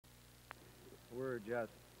we're just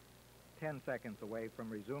 10 seconds away from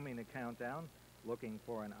resuming the countdown, looking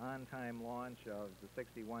for an on-time launch of the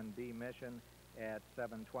 61B mission at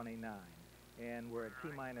 7:29. And we're at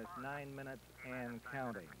T-minus 9 minutes and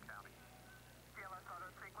counting.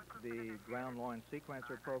 The ground launch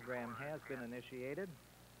sequencer program has been initiated,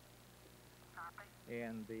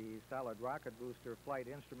 and the solid rocket booster flight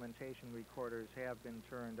instrumentation recorders have been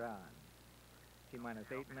turned on. T-minus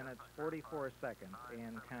 8 minutes, 44 seconds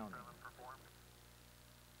and counting.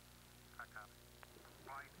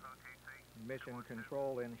 Mission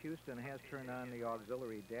Control in Houston has turned on the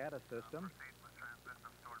auxiliary data system.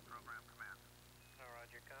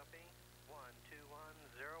 Roger, copy.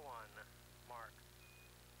 12101, mark.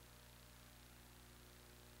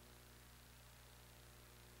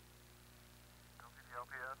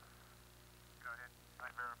 LPS, go ahead. I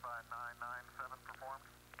verify 997 performed.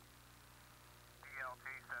 DLT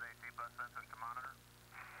set AT bus sensors to monitor.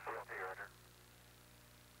 DLT, roger.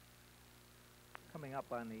 Coming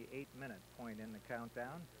up on the 8-minute point in the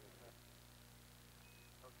countdown.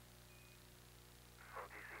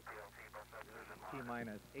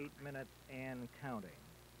 T-minus 8 minutes and counting.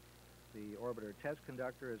 The orbiter test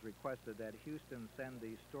conductor has requested that Houston send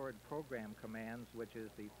the stored program commands, which is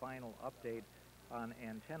the final update on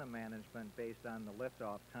antenna management based on the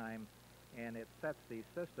liftoff time, and it sets the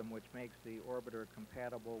system which makes the orbiter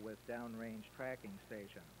compatible with downrange tracking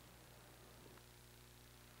stations.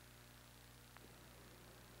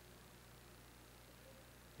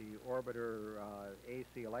 The orbiter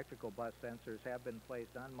AC electrical bus sensors have been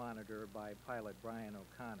placed on monitor by pilot Brian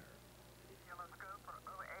O'Connor. Let's go for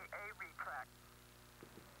OAA retract.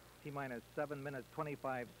 T-minus 7 minutes,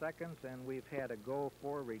 25 seconds, and we've had a go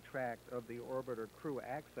for retract of the orbiter crew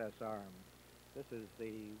access arm. This is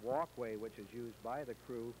the walkway which is used by the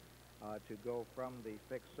crew to go from the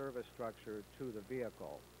fixed service structure to the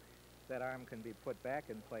vehicle. That arm can be put back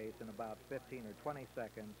in place in about 15 or 20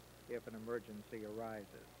 seconds if an emergency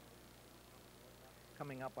arises.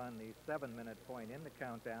 Coming up on the 7-minute point in the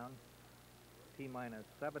countdown, T-minus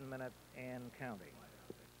 7 minutes and counting.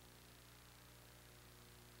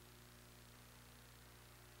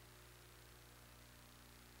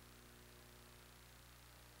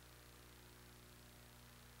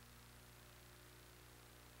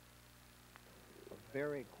 A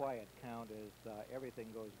very quiet count as everything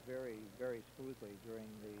goes very, very smoothly during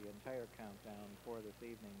the entire countdown for this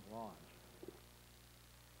evening's launch.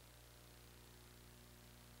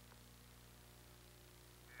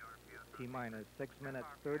 T-minus 6 minutes,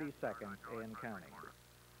 30 seconds and counting.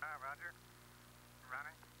 Roger.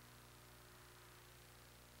 Running.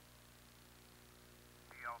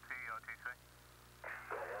 DLT, OTC.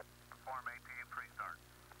 Perform APU pre-start.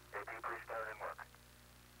 APU pre-start and work.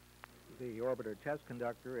 The orbiter test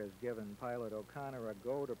conductor has given pilot O'Connor a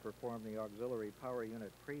go to perform the auxiliary power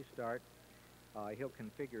unit pre-start. He'll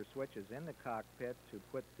configure switches in the cockpit to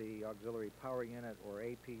put the auxiliary power unit or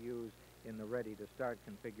APUs in the ready-to-start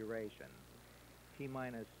configuration.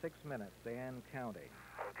 T-minus 6 minutes and counting.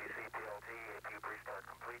 OTC, PLT, APU pre-start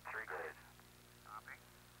complete, 3 grades. Copy.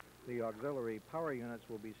 The auxiliary power units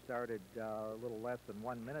will be started a little less than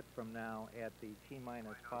 1 minute from now at the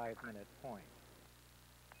T-minus 5-minute point.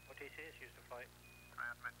 OTC is Houston flight.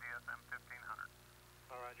 Transmit DSM 1500.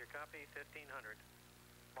 Roger, copy. 1500,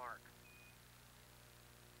 mark.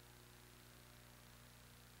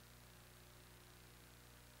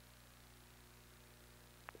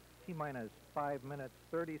 T-minus 5 minutes,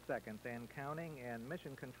 30 seconds and counting, and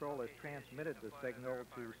Mission Control has transmitted the signal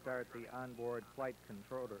to start the onboard flight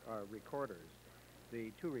recorders.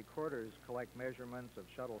 The 2 recorders collect measurements of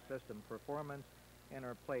shuttle system performance and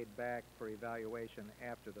are played back for evaluation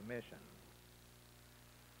after the mission.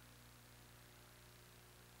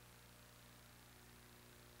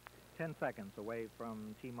 Ten seconds away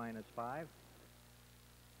from T-minus 5.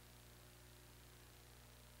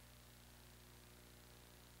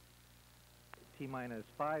 T-minus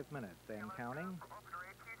 5 minutes and counting. Orbiter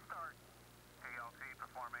AT start. DLT,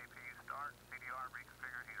 perform APU start. CDR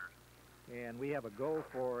reconfigure heaters. And we have a go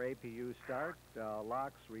for APU start.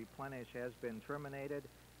 LOX replenish has been terminated,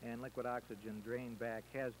 and liquid oxygen drain back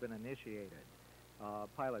has been initiated.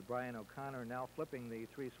 Pilot Brian O'Connor now flipping the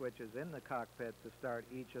 3 switches in the cockpit to start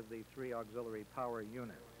each of the 3 auxiliary power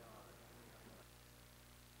units.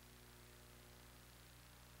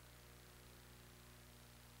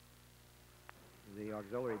 The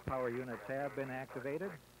auxiliary power units have been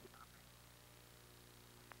activated.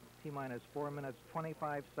 T-minus 4 minutes,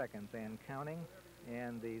 25 seconds and counting,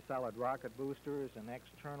 and the solid rocket boosters and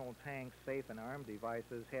external tank safe and arm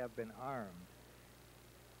devices have been armed.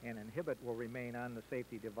 An inhibit will remain on the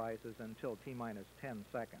safety devices until T-minus 10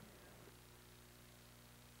 seconds.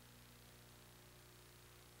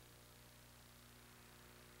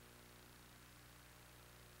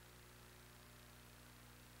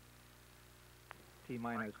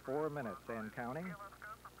 T-minus 4 minutes and counting. Yeah, let's go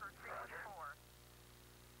for pursuit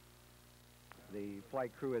 4. The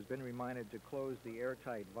flight crew has been reminded to close the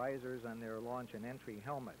airtight visors on their launch and entry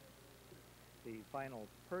helmets. The final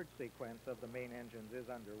purge sequence of the main engines is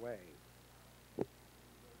underway.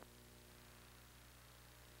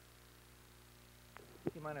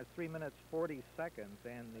 T-minus 3 minutes 40 seconds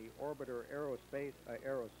and the orbiter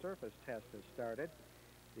aerosurface test has started.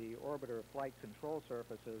 The orbiter flight control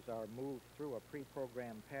surfaces are moved through a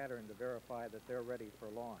pre-programmed pattern to verify that they're ready for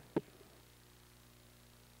launch.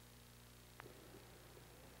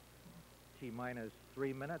 T-minus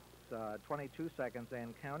 3 minutes, 22 seconds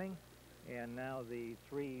and counting. And now the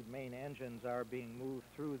three main engines are being moved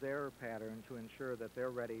through their pattern to ensure that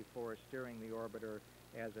they're ready for steering the orbiter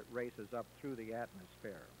as it races up through the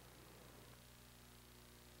atmosphere.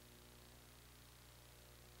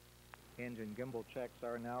 Engine gimbal checks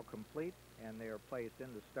are now complete and they are placed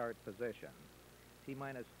into start position.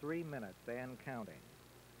 T-minus 3 minutes and counting.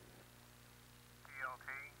 TLT,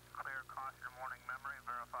 clear, cross your morning memory,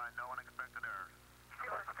 verify no unexpected errors.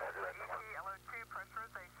 LO2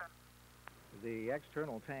 pressurization. The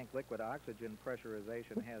external tank liquid oxygen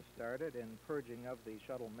pressurization has started and purging of the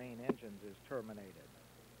shuttle main engines is terminated.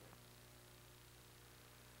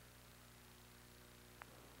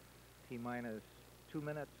 T-minus 2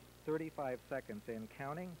 minutes, 35 seconds and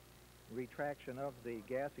counting. Retraction of the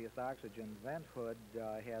gaseous oxygen vent hood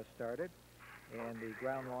has started, and the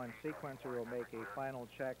ground launch sequencer will make a final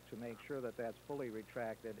check to make sure that that's fully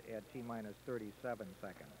retracted at T-minus 37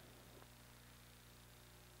 seconds.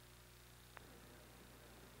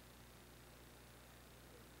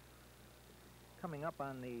 Coming up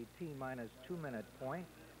on the T-minus 2 minute point,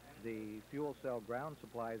 the fuel cell ground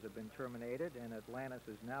supplies have been terminated and Atlantis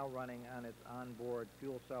is now running on its onboard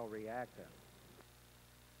fuel cell reactant.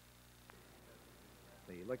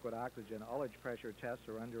 The liquid oxygen ullage pressure tests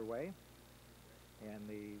are underway and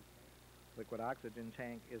the liquid oxygen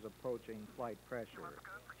tank is approaching flight pressure.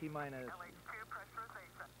 T-minus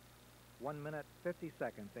 1 minute 50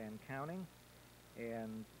 seconds and counting,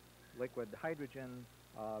 and liquid hydrogen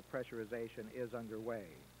pressurization is underway.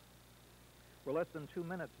 We're less than 2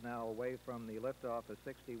 minutes now away from the liftoff of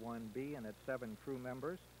 61B and its 7 crew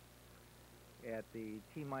members. At the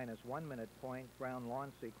T-minus 1 minute point, ground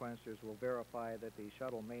launch sequencers will verify that the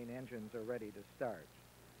shuttle main engines are ready to start.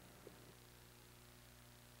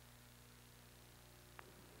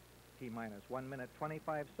 T-minus 1 minute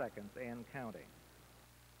 25 seconds and counting.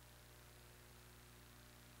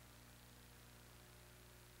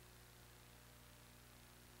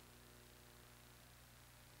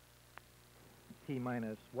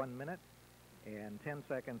 T-minus 1 minute and 10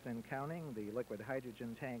 seconds and counting. The liquid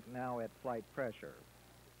hydrogen tank now at flight pressure.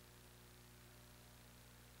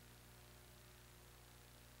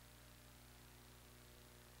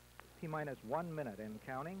 T-minus 1 minute and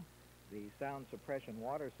counting. The sound suppression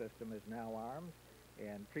water system is now armed,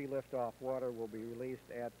 and pre-liftoff water will be released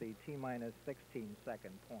at the T-minus 16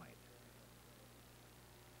 second point.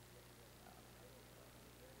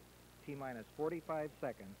 T-minus 45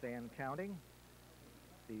 seconds and counting.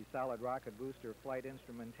 The solid rocket booster flight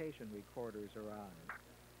instrumentation recorders are on.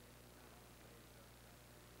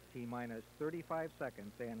 T-minus 35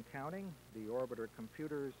 seconds and counting. The orbiter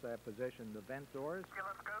computers have positioned the vent doors.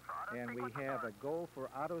 And we have a go for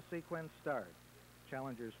auto sequence start.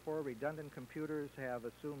 Challenger's 4 redundant computers have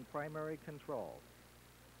assumed primary control.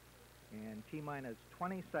 And T-minus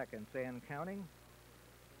 20 seconds and counting.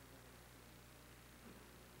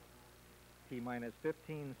 T-minus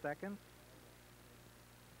 15 seconds.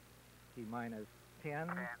 T-minus 10,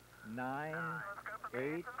 9,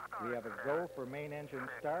 8. We have a go for main engine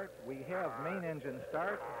start. We have main engine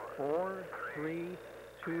start. 4, 3,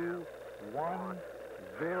 2, 1,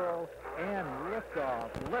 0, and liftoff.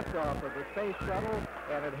 Liftoff of the space shuttle,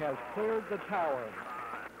 and it has cleared the tower.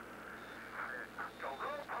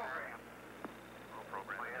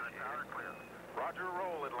 Roger,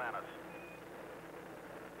 roll, Atlantis.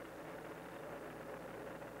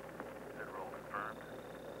 Good roll confirmed.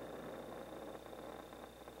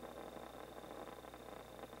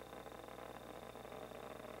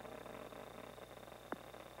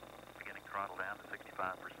 Beginning throttle down to 65%.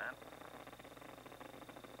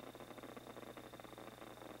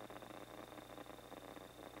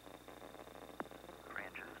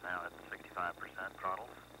 Range is now at 65% throttles.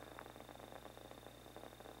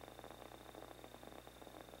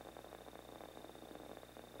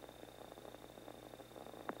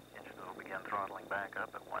 Engines will begin throttling back up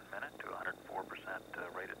at 1 minute to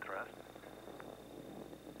 104% rated thrust.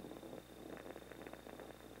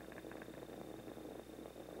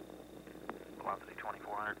 Velocity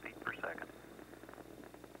 2,400 feet per second.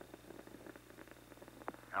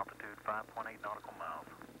 5.8 nautical miles.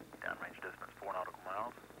 Downrange distance 4 nautical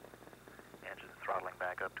miles. Engines throttling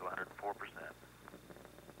back up to 104%.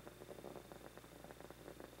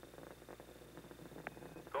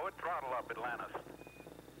 Go at throttle up, Atlantis.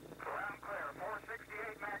 Ground clear,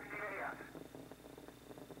 468 max EAS.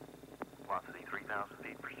 Velocity 3,000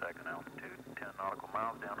 feet per second, altitude 10 nautical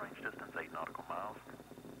miles, downrange distance 8 nautical miles.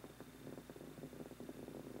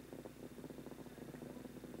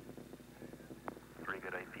 Three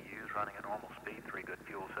good APUs running at normal speed, 3 good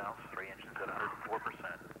fuel cells, 3 engines at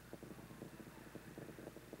 104%.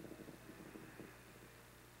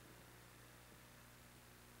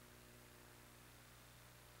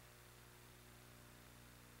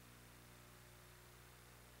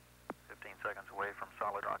 Seconds away from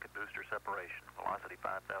solid rocket booster separation. Velocity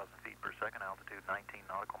 5,000 feet per second, altitude 19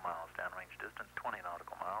 nautical miles, downrange distance 20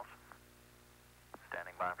 nautical miles.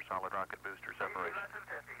 Standing by for solid rocket booster separation. Less than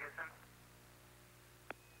 50, Houston.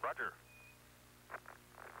 Roger.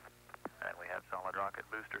 And we have solid rocket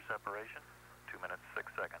booster separation, 2 minutes 6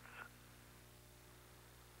 seconds.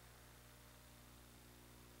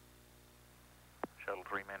 Shuttle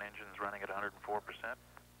 3 main engines running at 104%.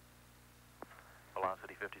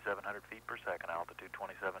 Velocity 5,700 feet per second, altitude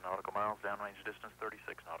 27 nautical miles, downrange distance 36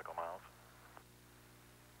 nautical miles.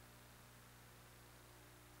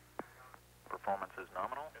 Performance is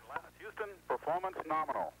nominal. Atlantis, Houston, performance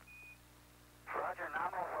nominal. Roger,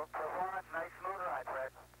 nominal for performance. Nice smooth ride,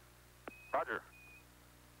 Fred. Roger.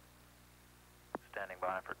 Standing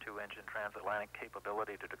by for 2-engine transatlantic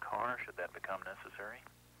capability to Dakar, should that become necessary.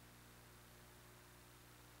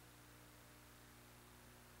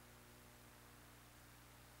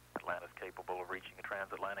 Atlantis capable of reaching a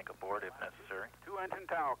transatlantic abort if necessary. 2-engine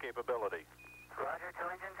tow capability. Roger,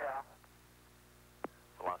 2-engine tail.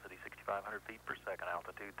 Velocity 6,500 feet per second,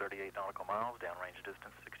 altitude 38 nautical miles, downrange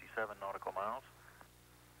distance 67 nautical miles.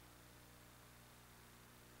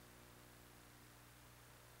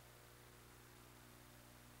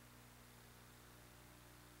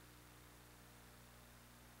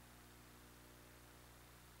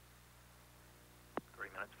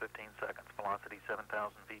 Minutes 15 seconds, velocity 7,000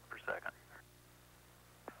 feet per second.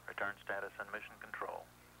 Return status and mission control.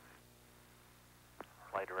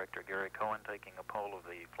 Flight Director Gary Cohen taking a poll of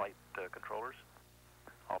the flight controllers.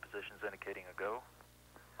 All positions indicating a go.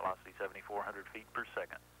 Velocity 7,400 feet per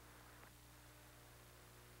second.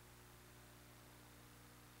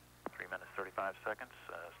 3 minutes 35 seconds,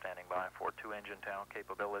 standing by for 2-engine tow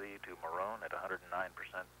capability to Marone at 109%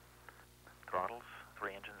 throttles.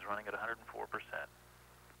 3 engines running at 104%.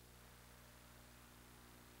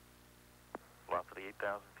 Velocity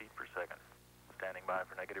 8,000 feet per second. Standing by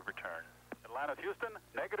for negative return. Atlantis, Houston,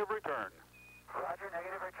 negative return. Roger,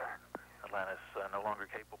 negative return. Atlantis no longer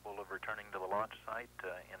capable of returning to the launch site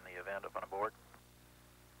in the event of an abort.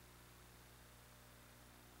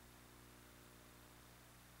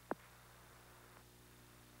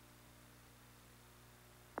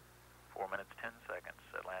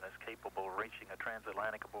 Atlantis capable of reaching a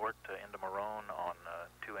transatlantic abort into Marone on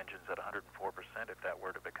 2 engines at 104% if that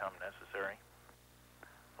were to become necessary.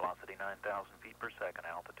 Velocity 9,000 feet per second,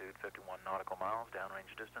 altitude 51 nautical miles, downrange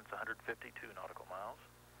distance 152 nautical miles.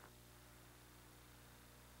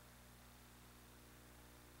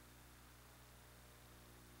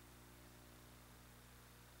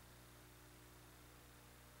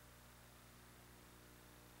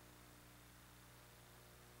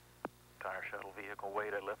 Entire shuttle vehicle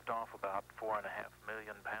weight at liftoff about 4.5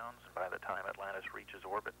 million pounds, and by the time Atlantis reaches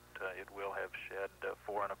orbit, it will have shed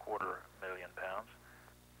 4.25 million pounds.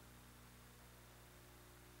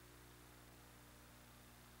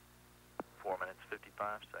 Four minutes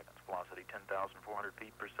 55 seconds. Velocity 10,400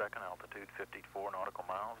 feet per second. Altitude 54 nautical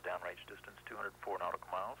miles. Downrange distance 204 nautical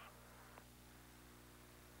miles.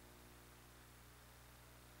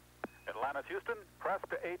 Atlantis, Houston, press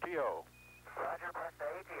to ATO. Roger, press to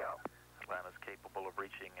ATO. Atlantis capable of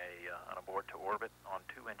reaching an abort to orbit on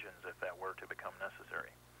 2 engines if that were to become necessary.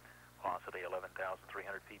 Velocity 11,300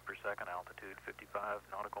 feet per second. Altitude 55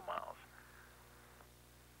 nautical miles.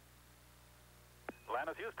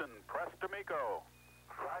 Atlantis, Houston, press to MECO.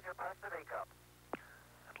 Roger, press to MECO.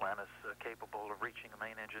 Atlantis capable of reaching a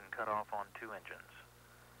main engine cutoff on 2 engines.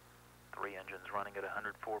 3 engines running at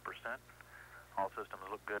 104%. All systems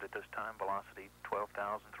look good at this time. Velocity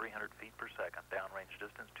 12,300 feet per second. Downrange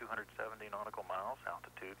distance 270 nautical miles.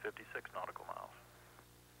 Altitude 56 nautical miles.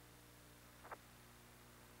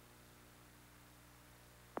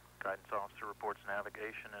 Guidance officer reports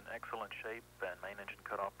navigation in excellent shape and main engine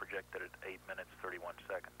cutoff projected at 8 minutes 31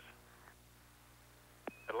 seconds.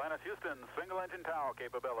 Atlantis, Houston, single engine tow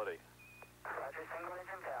capability. Roger, single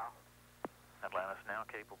engine tow. Atlantis now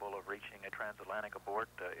capable of reaching a transatlantic abort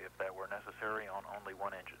if that were necessary on only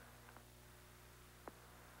one engine.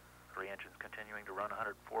 3 engines continuing to run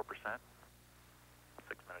 104%. 6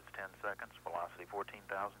 minutes 10 seconds, velocity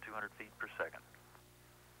 14,200 feet per second.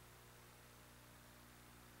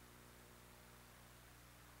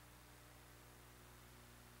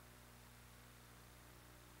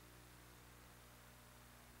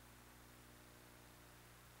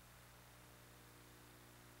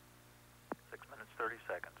 Minutes 30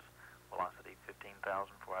 seconds. Velocity 15,500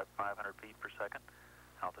 feet per second.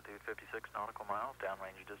 Altitude 56 nautical miles.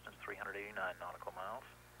 Downrange distance 389 nautical miles.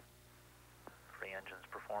 3 engines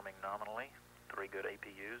performing nominally. 3 good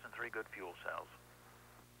APUs and 3 good fuel cells.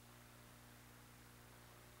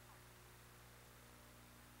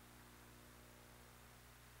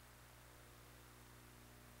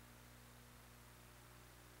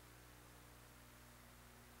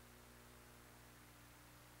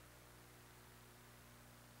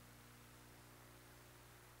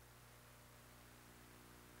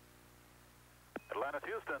 Atlantis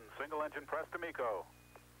Houston, single engine press to MECO.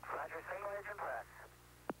 Roger, single engine press.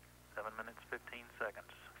 7 minutes 15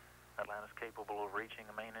 seconds. Atlantis capable of reaching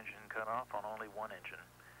a main engine cutoff on only one engine.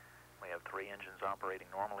 We have 3 engines operating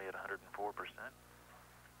normally at 104%.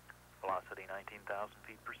 Velocity 19,000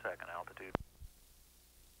 feet per second. Altitude